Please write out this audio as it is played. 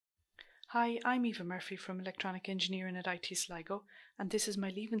Hi, I'm Eva Murphy from Electronic Engineering at IT Sligo, and this is my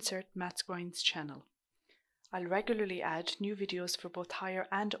Leaving Cert Maths Grinds channel. I'll regularly add new videos for both higher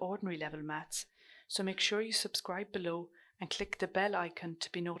and ordinary level maths, so make sure you subscribe below and click the bell icon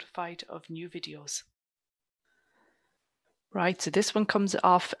to be notified of new videos. Right, so this one comes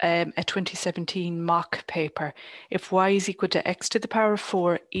off a 2017 mock paper. If y is equal to x to the power of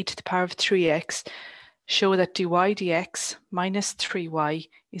 4 e to the power of 3x, show that dy dx minus 3y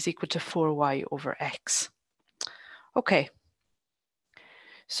is equal to 4y over x. Okay,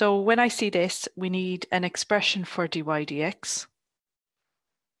 so when I see this, we need an expression for dy dx,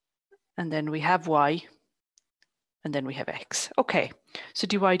 and then we have y, and then we have x. Okay, so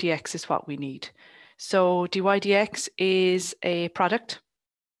dy dx is what we need. So dy dx is a product,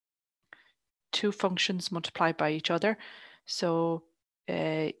 two functions multiplied by each other. So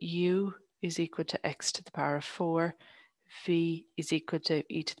u is equal to x to the power of 4, v is equal to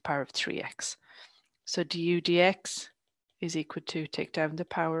e to the power of 3x. So du dx is equal to, take down the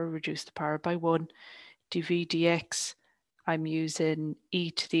power, reduce the power by 1. dv dx, I'm using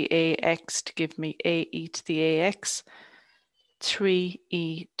e to the ax to give me a e to the ax,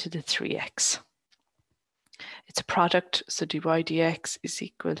 3e to the 3x. It's a product, so dy dx is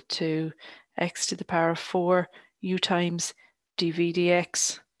equal to x to the power of 4 u times dv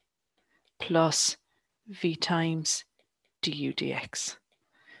dx plus v times du dx.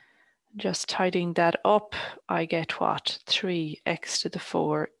 Just tidying that up, I get what? 3x to the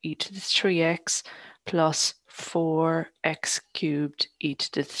 4 e to the 3x plus 4x cubed e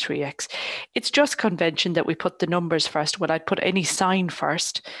to the 3x. It's just convention that we put the numbers first. When I'd put any sign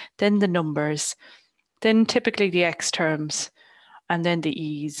first, then the numbers, then typically the x terms, and then the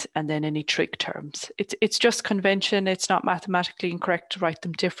e's, and then any trig terms. It's just convention. It's not mathematically incorrect to write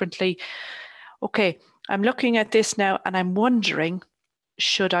them differently. Okay, I'm looking at this now and I'm wondering,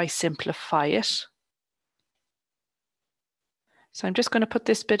 should I simplify it? So I'm just going to put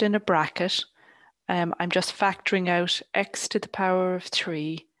this bit in a bracket. I'm just factoring out x to the power of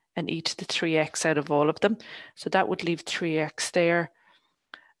 3 and e to the 3x out of all of them. So that would leave 3x there,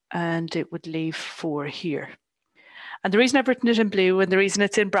 and it would leave 4 here. And the reason I've written it in blue and the reason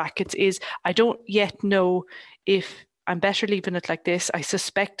it's in brackets is I don't yet know if I'm better leaving it like this. I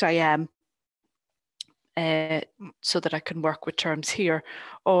suspect I am, so that I can work with terms here,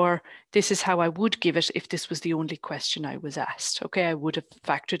 or this is how I would give it if this was the only question I was asked. Okay, I would have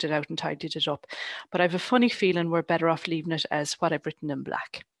factored it out and tidied it up, but I have a funny feeling we're better off leaving it as what I've written in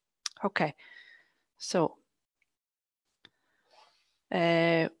black. Okay, so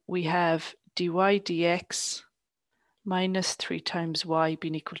we have dy dx minus 3 times y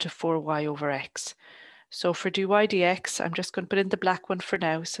being equal to 4y over x. So for dy dx, I'm just going to put in the black one for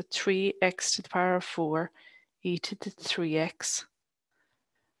now. So 3x to the power of 4 e to the 3x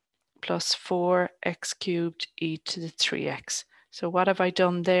plus 4x cubed e to the 3x. So what have I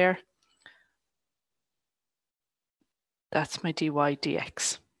done there? That's my dy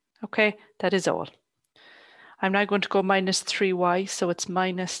dx. Okay, that is all. I'm now going to go minus 3y, so it's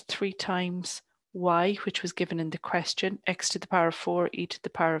minus 3 times y, which was given in the question, x to the power of 4 e to the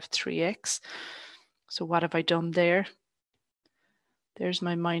power of 3x. So what have I done there? There's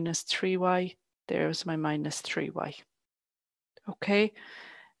my minus 3y, there's my minus 3y. Okay,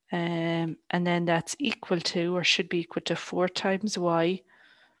 and then that's equal to, or should be equal to 4 times y,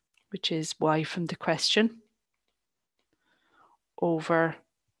 which is y from the question, over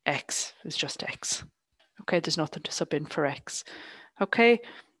x, is just x. Okay, there's nothing to sub in for x. Okay,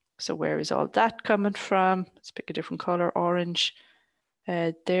 so where is all that coming from? Let's pick a different color, orange.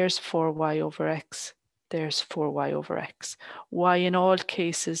 There's 4y over x. There's 4y over x. Y in all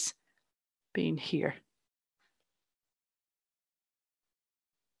cases being here.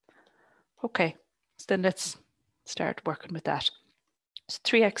 Okay, so then let's start working with that. So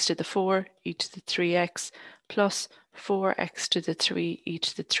 3x to the 4 e to the 3x plus 4x to the 3 e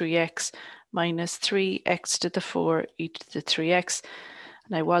to the 3x minus 3x to the 4 e to the 3x.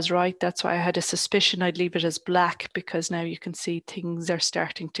 And I was right, that's why I had a suspicion I'd leave it as black, because now you can see things are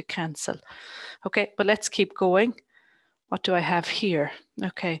starting to cancel. Okay, but let's keep going. What do I have here?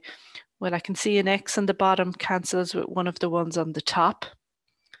 Okay, well, I can see an x on the bottom cancels with one of the ones on the top.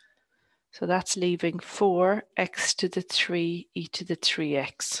 So that's leaving 4x to the 3 e to the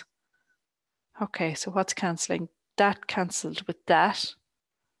 3x. Okay, so what's cancelling? That cancelled with that.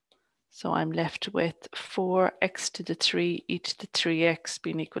 So I'm left with 4x to the 3 e to the 3x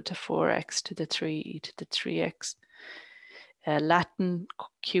being equal to 4x to the 3 e to the 3x. Latin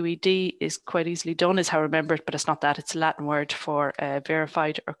QED is quite easily done, is how I remember it, but it's not that. It's a Latin word for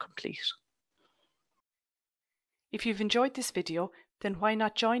verified or complete. If you've enjoyed this video, Then why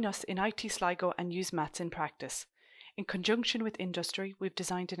not join us in IT Sligo and use maths in practice? In conjunction with industry, we've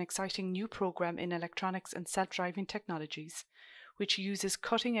designed an exciting new program in electronics and self-driving technologies, which uses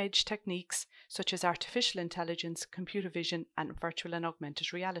cutting-edge techniques such as artificial intelligence, computer vision, and virtual and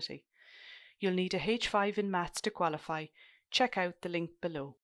augmented reality. You'll need a H5 in maths to qualify. Check out the link below.